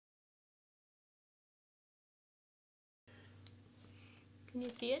Can you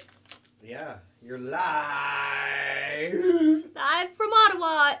see it? Yeah, you're live. Live from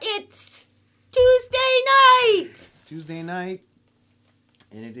Ottawa. It's Tuesday night. Tuesday night,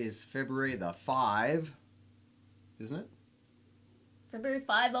 and it is February the 5, isn't it? February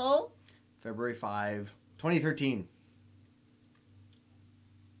 5-0. February 5, 2013.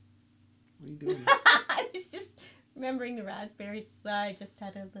 What are you doing? I was just remembering the raspberries. I just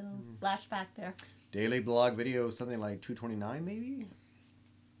had a little flashback there. Daily blog video, something like 229 maybe?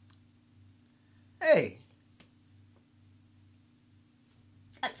 Hey!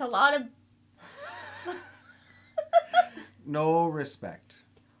 That's a lot of... No respect.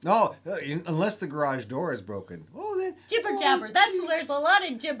 No, unless the garage door is broken. Oh, then... Jibber jabber. There's a lot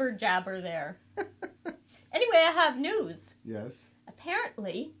of jibber jabber there. Anyway, I have news. Yes.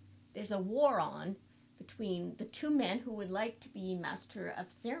 Apparently, there's a war on between the two men who would like to be Master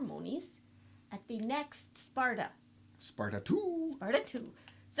of Ceremonies at the next Sparta. Sparta 2. Sparta 2.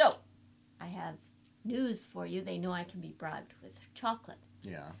 So, I have news for you. They know I can be bribed with chocolate.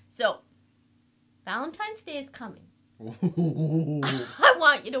 Yeah. So, Valentine's Day is coming. I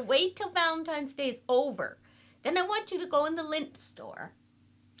want you to wait till Valentine's Day is over. Then I want you to go in the Lindt store.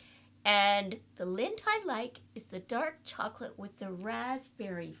 And the Lindt I like is the dark chocolate with the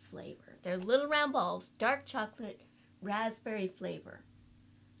raspberry flavor. They're little round balls, dark chocolate, raspberry flavor.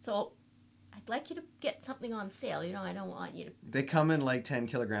 So, I'd like you to get something on sale. You know, I don't want you to... They come in like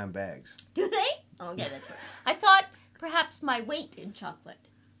 10-kilogram bags. Do they? Okay, that's right. I thought perhaps my weight in chocolate.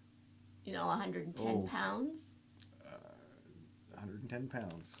 You know, 110 pounds. 110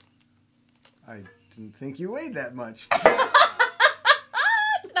 pounds. I didn't think you weighed that much. That's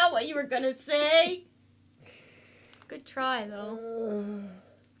not what you were going to say. Good try, though.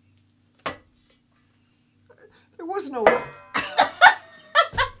 There was no...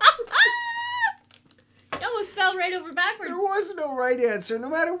 You almost fell right over backwards. There was no right answer. No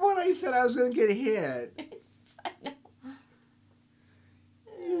matter what I said, I was going to get hit. I know.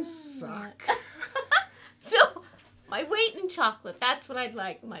 You suck. So, my weight in chocolate, that's what I'd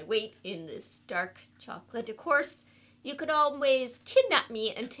like. My weight in this dark chocolate. Of course, you could always kidnap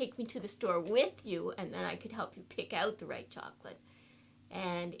me and take me to the store with you, and then I could help you pick out the right chocolate.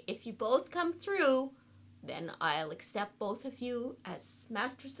 And if you both come through, then I'll accept both of you as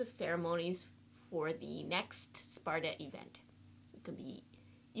Masters of Ceremonies for the next Sparta event.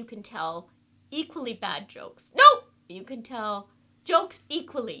 You can tell equally bad jokes. No! You can tell jokes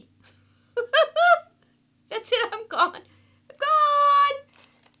equally. That's it, I'm gone. I'm gone!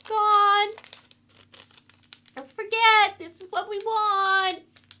 Gone! Don't forget, this is what we want.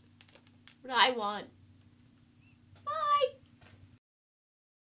 What I want.